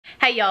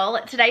Hey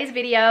y'all, today's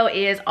video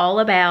is all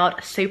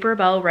about Super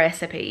Bowl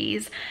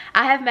recipes.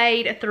 I have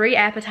made 3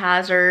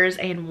 appetizers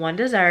and 1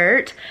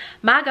 dessert.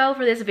 My goal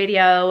for this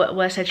video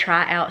was to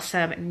try out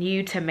some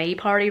new to me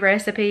party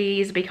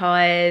recipes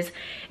because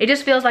it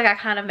just feels like I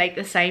kind of make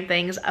the same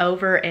things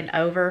over and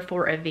over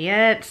for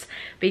events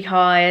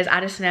because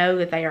I just know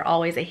that they are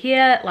always a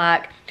hit.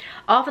 Like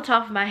off the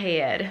top of my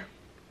head,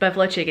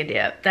 buffalo chicken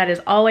dip, that is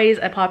always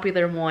a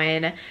popular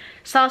one.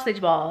 Sausage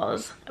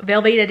balls,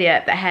 Velveeta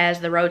dip that has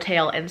the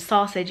rotel and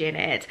sausage in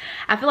it.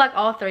 I feel like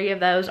all 3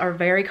 of those are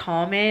very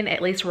common,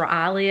 at least where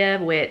I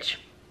live, which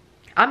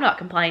I'm not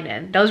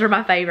complaining. Those are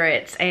my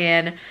favorites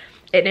and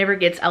it never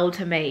gets old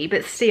to me.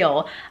 But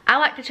still, I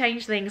like to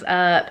change things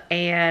up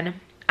and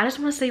I just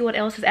want to see what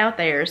else is out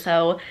there.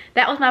 So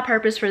that was my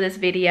purpose for this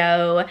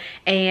video.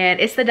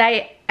 And it's the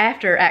day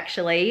after,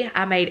 actually.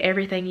 I made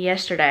everything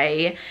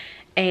yesterday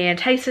and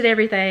tasted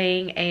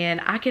everything,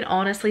 and I can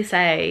honestly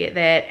say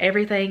that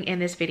everything in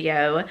this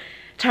video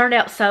turned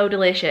out so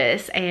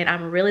delicious, and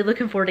I'm really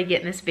looking forward to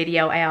getting this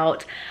video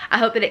out. I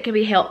hope that it can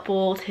be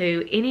helpful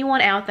to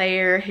anyone out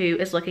there who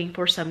is looking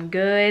for some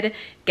good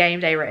game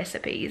day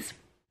recipes.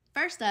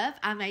 First up,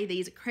 I made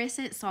these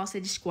Crescent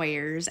sausage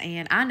squares,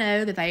 and I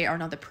know that they are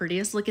not the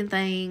prettiest looking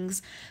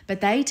things, but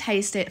they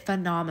tasted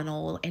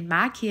phenomenal, and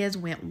my kids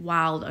went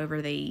wild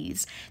over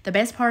these. The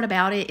best part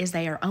about it is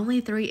they are only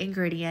 3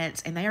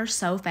 ingredients, and they are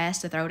so fast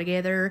to throw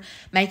together,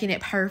 making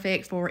it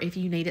perfect for if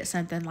you needed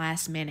something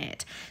last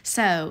minute.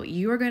 So,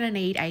 you are going to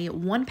need a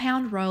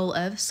 1-pound roll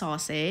of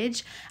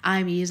sausage.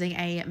 I'm using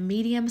a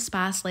medium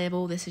spice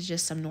level. This is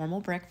just some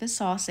normal breakfast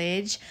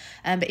sausage,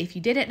 but if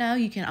you didn't know,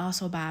 you can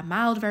also buy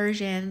mild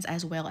versions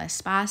as well as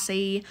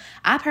spicy.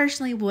 I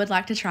personally would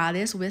like to try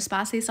this with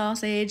spicy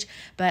sausage,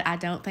 but I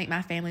don't think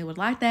my family would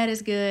like that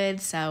as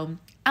good, so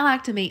I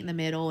like to meet in the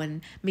middle,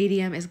 and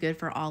medium is good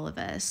for all of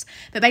us.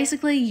 But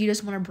basically, you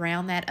just want to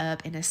brown that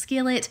up in a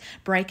skillet,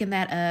 breaking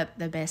that up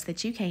the best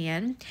that you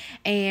can,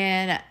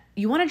 and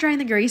you want to drain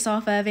the grease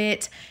off of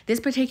it. This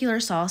particular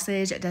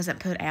sausage doesn't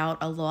put out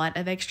a lot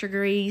of extra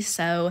grease,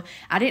 so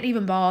I didn't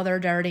even bother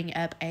dirtying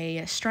up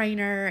a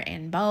strainer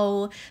and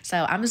bowl.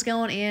 So I'm just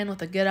going in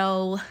with a good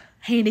old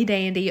handy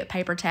dandy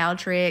paper towel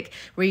trick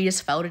where you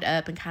just fold it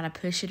up and kind of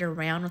push it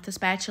around with the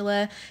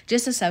spatula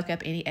just to soak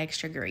up any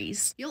extra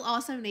grease. You'll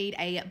also need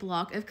a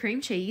block of cream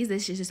cheese.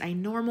 This is just a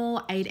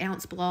normal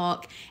 8-ounce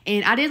block,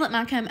 and I did let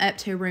mine come up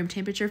to room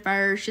temperature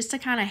first just to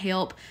kind of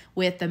help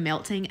with the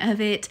melting of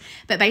it.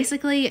 But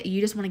basically,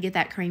 you just want to get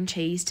that cream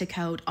cheese to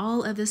coat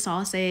all of the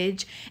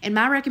sausage, and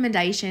my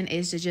recommendation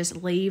is to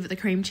just leave the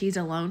cream cheese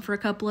alone for a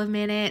couple of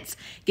minutes,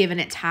 giving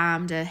it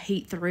time to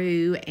heat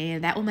through,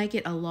 and that will make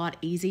it a lot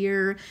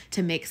easier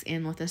to mix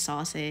in with the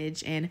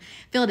sausage. And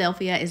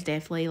Philadelphia is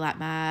definitely like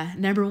my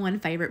 #1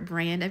 favorite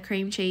brand of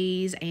cream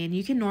cheese, and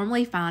you can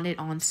normally find it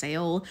on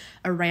sale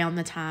around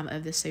the time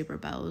of the Super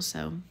Bowl.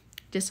 So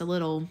just a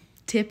little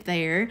tip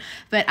there.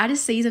 But I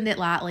just seasoned it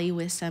lightly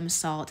with some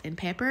salt and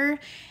pepper,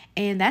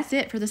 and that's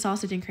it for the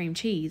sausage and cream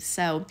cheese.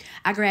 So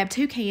I grabbed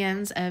 2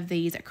 cans of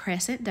these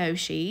Crescent dough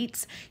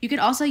sheets. You could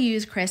also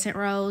use Crescent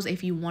rolls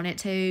if you wanted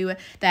to.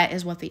 That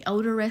is what the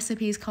older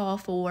recipes call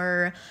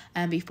for.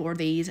 Before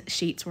these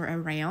sheets were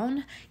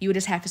around, you would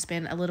just have to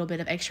spend a little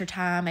bit of extra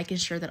time making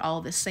sure that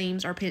all the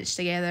seams are pinched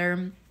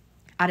together.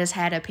 I just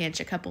had to pinch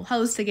a couple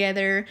holes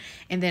together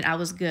and then I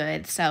was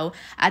good. So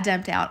I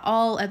dumped out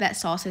all of that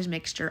sausage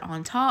mixture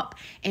on top,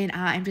 and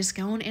I am just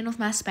going in with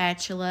my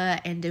spatula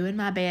and doing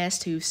my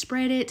best to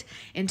spread it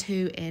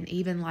into an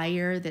even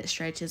layer that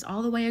stretches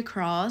all the way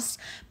across.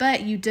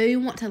 But you do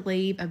want to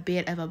leave a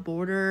bit of a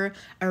border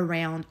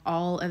around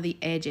all of the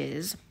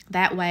edges.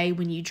 That way,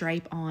 when you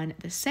drape on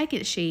the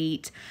second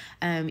sheet,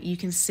 you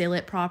can seal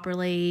it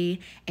properly,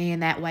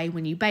 and that way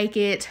when you bake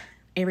it,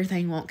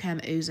 everything won't come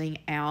oozing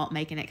out,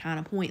 making it kind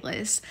of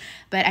pointless.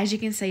 But as you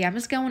can see, I'm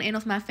just going in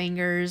with my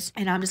fingers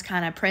and I'm just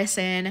kind of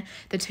pressing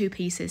the 2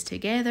 pieces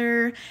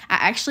together. I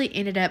actually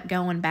ended up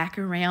going back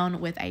around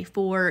with a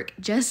fork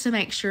just to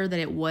make sure that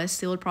it was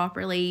sealed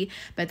properly,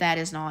 but that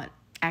is not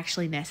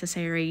actually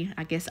necessary.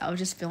 I guess I was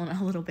just feeling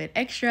a little bit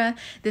extra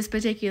this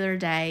particular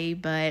day,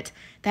 but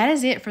that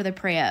is it for the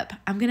prep.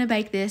 I'm going to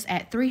bake this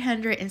at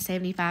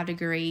 375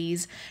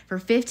 degrees for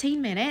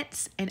 15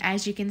 minutes, and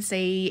as you can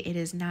see, it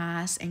is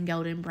nice and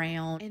golden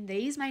brown, and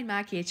these made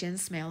my kitchen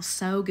smell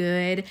so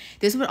good.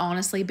 This would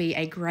honestly be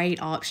a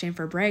great option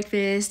for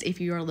breakfast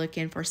if you are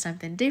looking for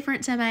something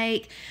different to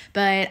make,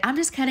 but I'm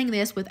just cutting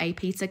this with a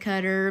pizza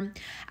cutter.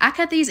 I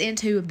cut these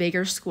into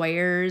bigger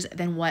squares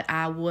than what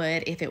I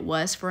would if it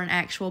was for an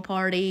actual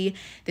party.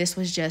 This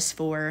was just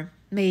for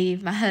me,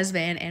 my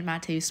husband, and my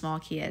 2 small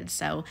kids.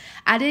 So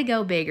I did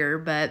go bigger,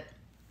 but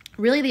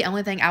really the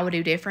only thing I would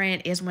do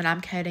different is when I'm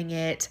cutting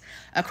it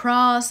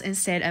across,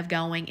 instead of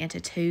going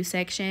into 2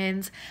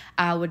 sections,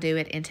 I would do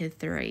it into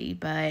 3.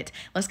 But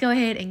let's go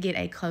ahead and get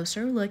a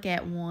closer look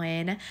at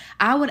one.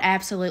 I would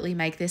absolutely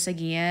make this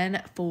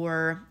again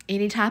for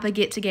any type of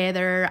get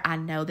together. I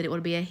know that it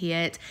would be a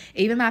hit.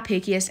 Even my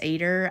pickiest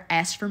eater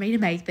asked for me to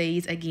make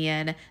these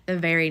again the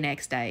very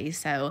next day.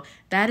 So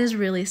that is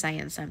really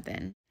saying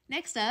something.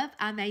 Next up,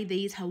 I made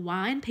these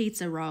Hawaiian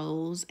pizza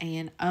rolls,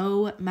 and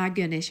oh my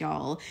goodness,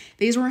 y'all.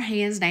 These were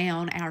hands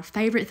down our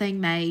favorite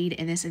thing made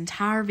in this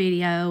entire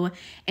video,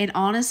 and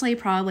honestly,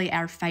 probably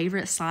our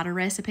favorite slider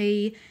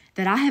recipe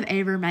that I have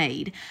ever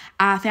made.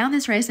 I found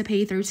this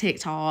recipe through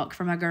TikTok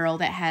from a girl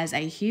that has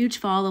a huge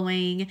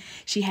following.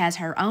 She has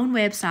her own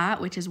website,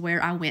 which is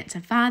where I went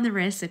to find the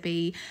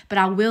recipe, but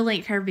I will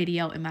link her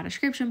video in my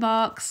description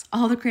box.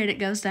 All the credit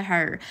goes to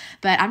her.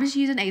 But I'm just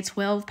using a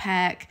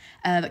 12-pack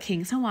of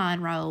King's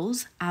Hawaiian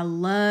rolls. I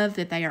love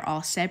that they are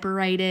all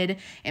separated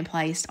and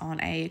placed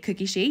on a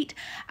cookie sheet.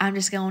 I'm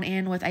just going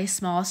in with a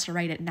small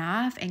serrated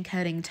knife and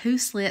cutting 2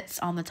 slits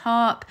on the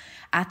top.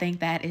 I think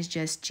that is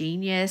just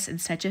genius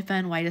and such a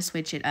fun way to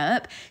switch it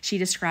up. She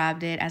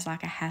described it as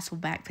like a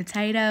Hasselback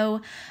potato,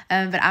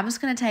 but I'm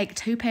just going to take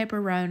 2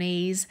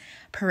 pepperonis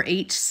per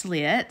each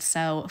slit,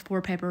 so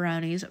 4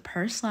 pepperonis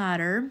per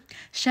slider,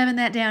 shoving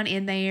that down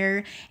in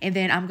there, and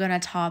then I'm going to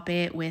top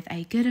it with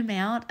a good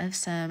amount of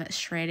some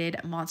shredded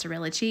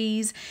mozzarella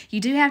cheese. You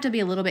do have to be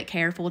a little bit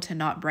careful to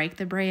not break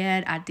the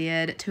bread. I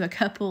did to a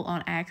couple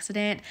on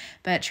accident,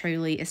 but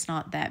truly it's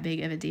not that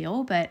big of a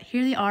deal. But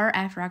here they are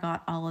after I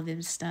got all of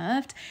them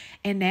stuffed.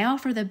 And now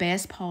for the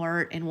best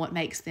part and what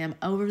makes them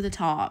over the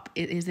top.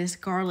 It is this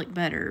garlic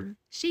butter.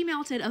 She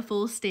melted a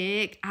full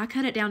stick. I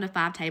cut it down to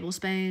 5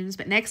 tablespoons,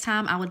 but next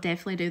time I would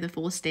definitely do the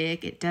full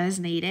stick. It does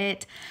need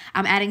it.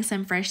 I'm adding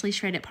some freshly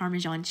shredded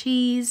Parmesan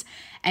cheese,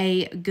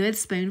 a good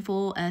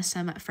spoonful of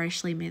some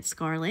freshly minced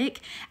garlic.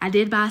 I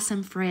did buy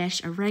some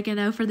fresh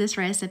oregano for this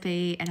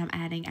recipe, and I'm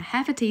adding a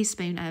half a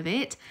teaspoon of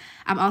it.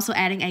 I'm also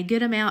adding a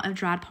good amount of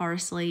dried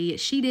parsley.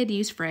 She did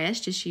use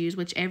fresh, just use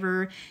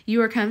whichever you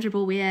are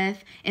comfortable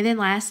with. And then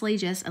lastly,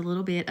 just a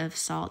little bit of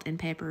salt and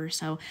pepper.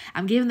 So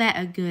I'm giving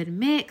that a good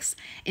mix,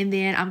 and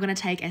then I'm going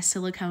to take a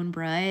silicone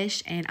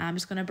brush and I'm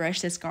just going to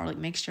brush this garlic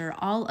mixture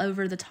all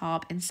over the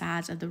top and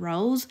sides of the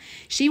rolls.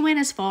 She went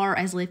as far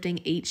as lifting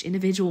each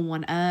individual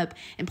one up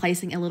and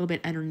placing a little bit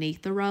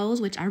underneath the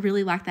rolls, which I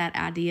really like that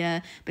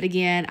idea. But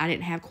again, I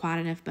didn't have quite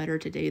enough butter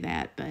to do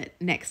that, but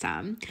next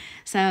time.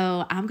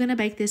 So I'm going to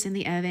bake this in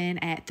the oven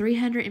at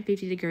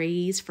 350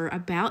 degrees for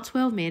about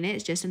 12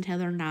 minutes, just until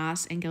they're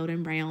nice and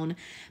golden brown.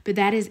 But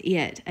that is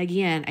it.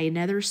 Again,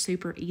 another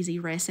super easy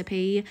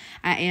recipe.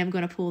 I am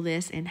going to pull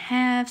this in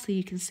half so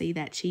you can see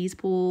that cheese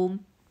pool.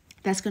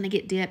 That's going to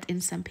get dipped in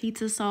some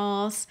pizza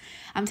sauce.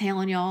 I'm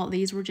telling y'all,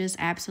 these were just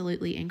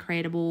absolutely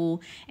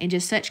incredible and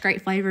just such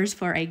great flavors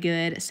for a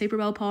good Super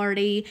Bowl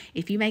party.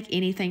 If you make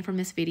anything from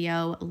this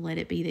video, let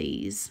it be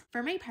these.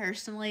 For me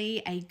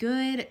personally, a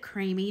good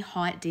creamy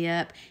hot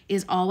dip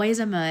is always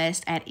a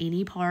must at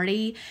any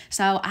party.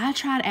 So I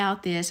tried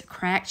out this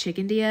cracked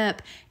chicken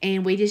dip,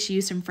 and we just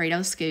used some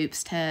Frito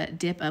scoops to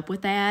dip up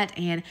with that,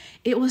 and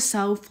it was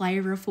so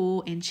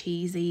flavorful and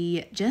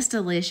cheesy, just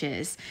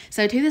delicious.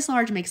 So to this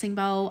large mixing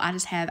bowl, I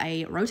just have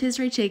a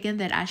rotisserie chicken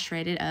that I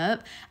shredded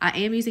up. I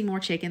am using more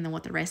chicken than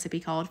what the recipe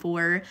called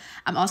for.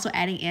 I'm also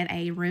adding in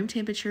a room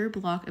temperature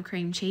block of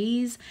cream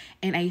cheese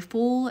and a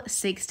full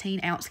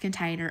 16-ounce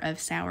container of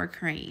sour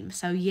cream.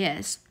 So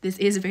yes, this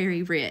is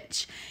very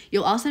rich.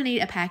 You'll also need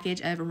a package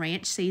of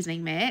ranch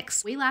seasoning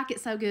mix. We like it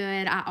so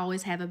good, I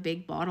always have a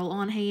big bottle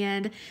on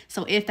hand.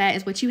 So if that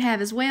is what you have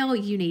as well,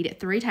 you need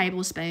 3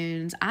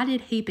 tablespoons. I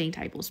did heaping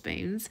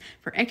tablespoons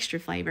for extra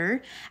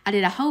flavor. I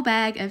did a whole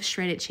bag of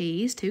shredded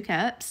cheese, 2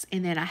 cups.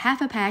 And then a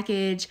half a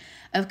package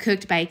of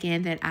cooked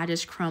bacon that I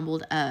just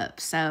crumbled up.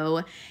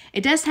 So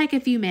it does take a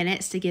few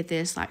minutes to get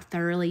this like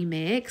thoroughly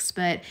mixed,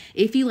 but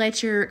if you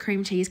let your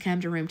cream cheese come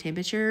to room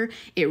temperature,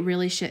 it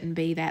really shouldn't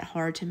be that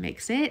hard to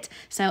mix it.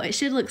 So it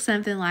should look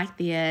something like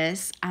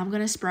this. I'm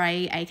going to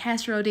spray a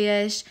casserole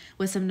dish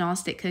with some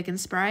nonstick cooking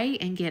spray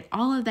and get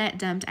all of that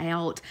dumped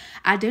out.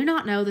 I do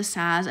not know the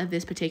size of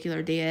this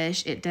particular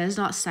dish. It does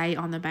not say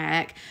on the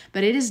back,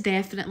 but it is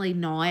definitely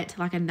not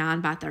like a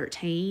 9 by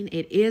 13.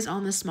 It is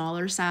on the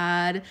smaller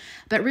side,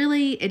 but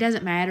really it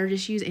doesn't matter.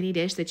 Just use any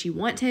dish that you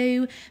want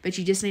to, but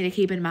you just need to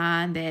keep in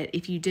mind that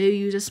if you do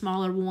use a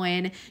smaller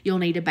one, you'll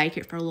need to bake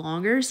it for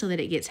longer so that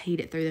it gets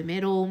heated through the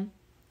middle.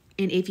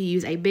 And if you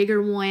use a bigger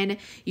one,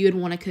 you would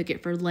want to cook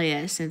it for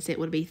less since it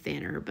would be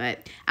thinner.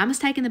 But I'm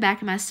just taking the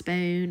back of my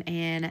spoon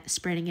and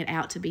spreading it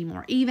out to be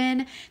more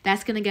even.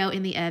 That's going to go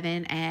in the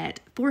oven at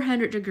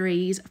 400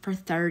 degrees for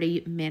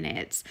 30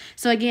 minutes.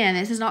 So again,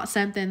 this is not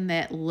something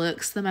that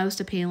looks the most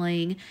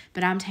appealing,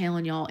 but I'm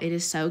telling y'all, it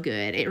is so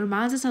good. It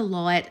reminds us a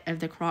lot of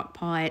the crock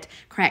pot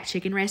cracked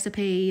chicken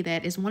recipe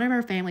that is one of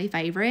our family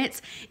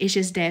favorites. It's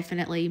just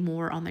definitely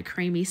more on the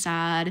creamy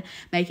side,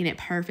 making it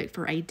perfect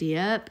for a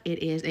dip.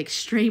 It is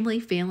extremely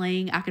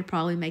filling. I could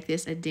probably make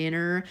this a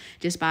dinner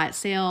just by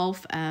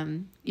itself.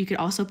 You could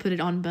also put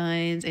it on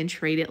buns and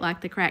treat it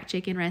like the cracked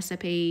chicken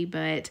recipe,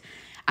 but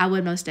I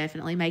would most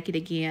definitely make it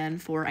again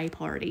for a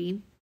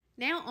party.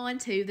 Now on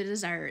to the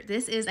dessert.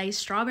 This is a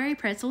strawberry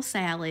pretzel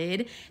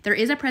salad. There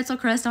is a pretzel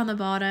crust on the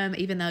bottom,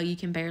 even though you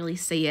can barely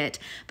see it.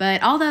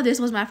 But although this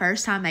was my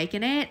first time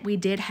making it, we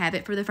did have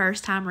it for the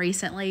first time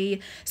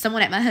recently.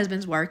 Someone at my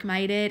husband's work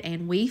made it,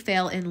 and we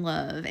fell in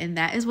love, and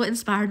that is what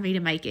inspired me to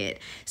make it.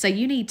 So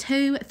you need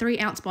 2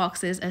 3-ounce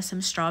boxes of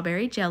some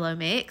strawberry jello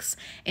mix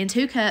and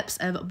 2 cups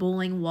of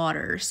boiling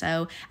water.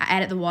 So I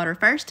added the water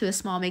first to a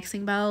small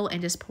mixing bowl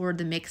and just poured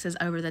the mixes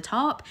over the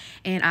top,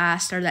 and I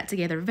stirred that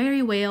together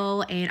very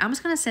well, and I'm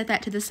just going to set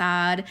that to the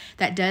side.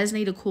 That does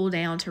need to cool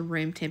down to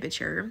room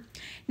temperature.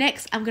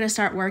 Next, I'm going to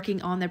start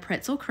working on the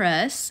pretzel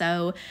crust.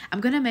 So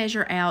I'm going to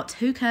measure out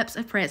 2 cups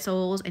of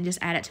pretzels and just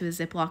add it to a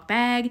Ziploc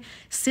bag,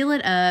 seal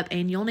it up,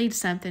 and you'll need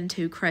something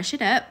to crush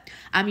it up.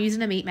 I'm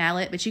using a meat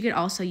mallet, but you could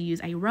also use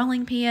a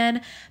rolling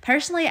pin.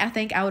 Personally, I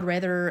think I would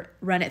rather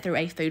run it through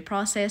a food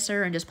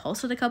processor and just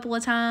pulse it a couple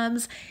of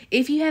times.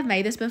 If you have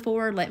made this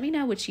before, let me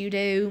know what you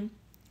do.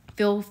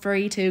 Feel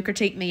free to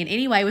critique me in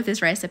any way with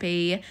this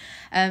recipe.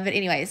 But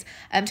anyways,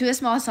 to a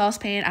small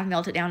saucepan, I've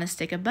melted down a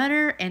stick of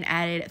butter and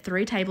added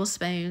 3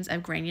 tablespoons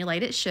of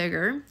granulated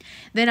sugar.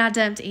 Then I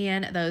dumped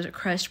in those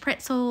crushed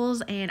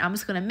pretzels, and I'm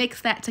just going to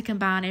mix that to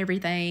combine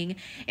everything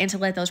and to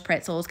let those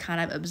pretzels kind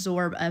of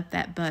absorb up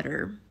that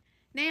butter.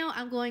 Now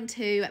I'm going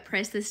to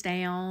press this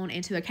down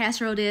into a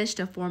casserole dish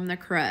to form the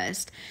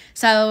crust.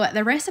 So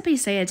the recipe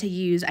said to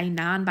use a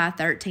 9 by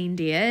 13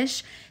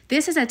 dish.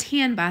 This is a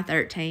 10 by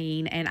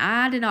 13, and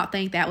I did not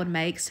think that would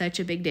make such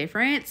a big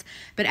difference.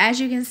 But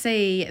as you can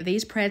see,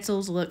 these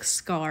pretzels look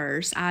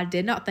scarce. I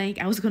did not think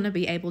I was going to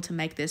be able to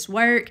make this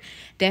work.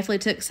 Definitely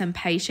took some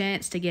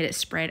patience to get it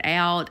spread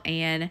out,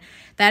 and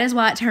that is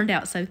why it turned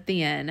out so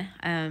thin.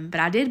 But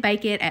I did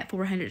bake it at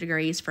 400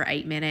 degrees for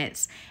 8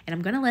 minutes, and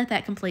I'm going to let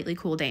that completely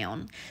cool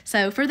down.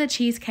 So for the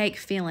cheesecake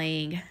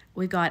filling,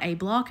 we've got a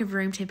block of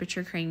room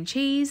temperature cream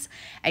cheese,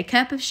 a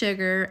cup of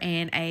sugar,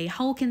 and a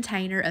whole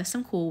container of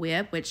some Cool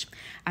Whip, which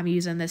I'm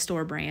using the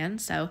store brand.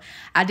 So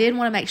I did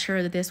want to make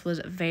sure that this was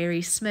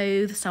very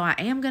smooth. So I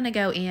am going to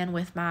go in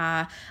with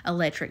my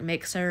electric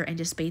mixer and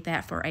just beat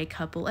that for a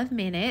couple of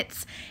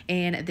minutes.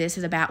 And this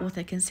is about what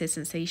the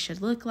consistency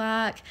should look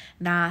like,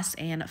 nice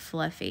and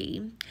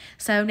fluffy.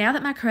 So now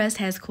that my crust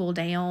has cooled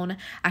down,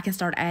 I can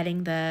start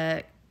adding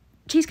the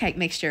cheesecake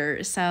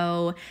mixture.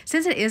 So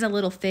since it is a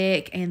little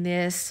thick and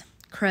this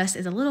crust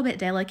is a little bit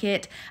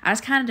delicate, I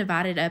just kind of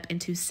divided it up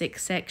into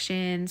 6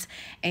 sections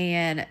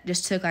and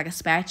just took like a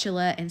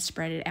spatula and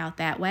spread it out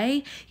that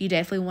way. You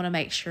definitely want to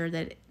make sure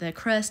that the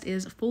crust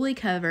is fully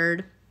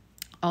covered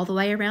all the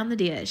way around the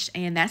dish,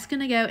 and that's going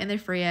to go in the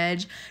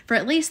fridge for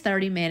at least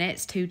 30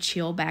 minutes to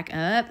chill back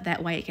up.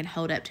 That way it can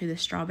hold up to the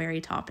strawberry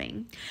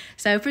topping.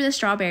 So for the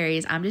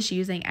strawberries, I'm just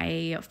using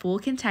a full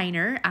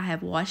container. I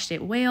have washed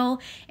it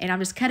well, and I'm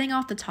just cutting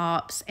off the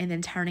tops and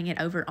then turning it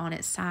over on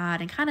its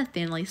side and kind of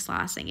thinly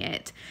slicing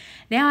it.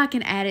 Now I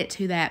can add it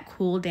to that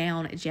cool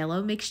down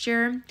jello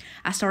mixture.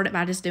 I started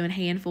by just doing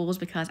handfuls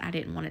because I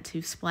didn't want it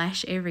to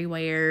splash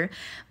everywhere,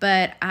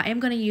 but I am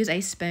going to use a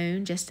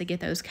spoon just to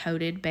get those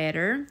coated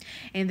better.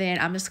 And then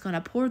I'm just going to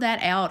pour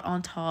that out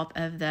on top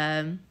of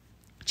the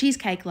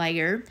cheesecake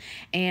layer,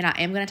 and I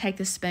am going to take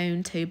the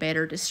spoon to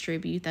better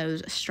distribute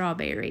those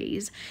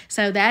strawberries.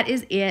 So that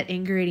is it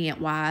ingredient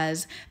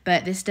wise,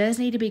 but this does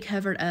need to be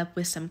covered up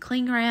with some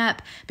cling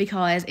wrap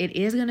because it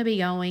is going to be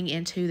going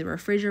into the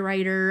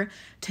refrigerator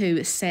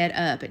to set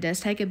up. It does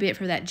take a bit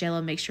for that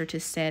jello mixture to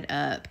set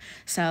up,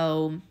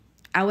 so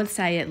I would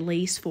say at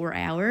least 4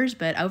 hours,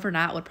 but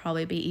overnight would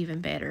probably be even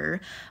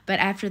better. But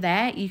after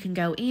that, you can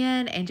go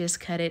in and just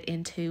cut it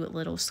into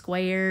little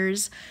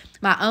squares.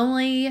 My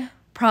only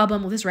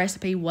problem with this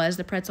recipe was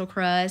the pretzel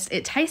crust.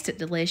 It tasted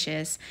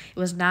delicious. It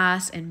was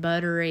nice and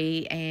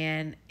buttery,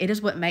 and it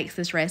is what makes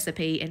this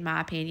recipe, in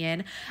my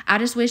opinion. I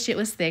just wish it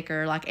was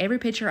thicker. Like every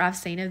picture I've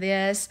seen of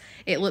this,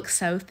 it looks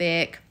so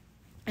thick.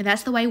 And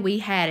that's the way we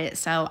had it.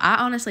 So I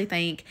honestly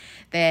think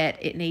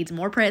that it needs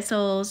more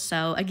pretzels.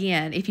 So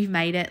again, if you've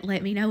made it,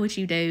 let me know what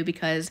you do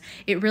because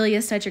it really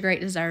is such a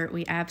great dessert.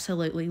 We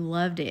absolutely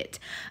loved it.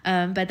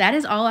 But that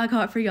is all I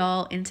got for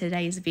y'all in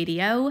today's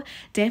video.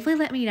 Definitely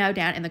let me know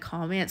down in the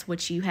comments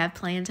what you have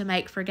planned to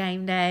make for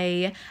game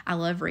day. I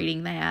love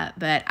reading that.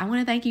 But I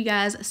want to thank you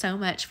guys so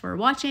much for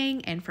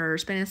watching and for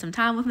spending some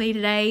time with me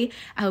today.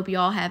 I hope you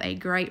all have a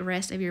great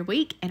rest of your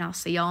week, and I'll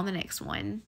see y'all in the next one.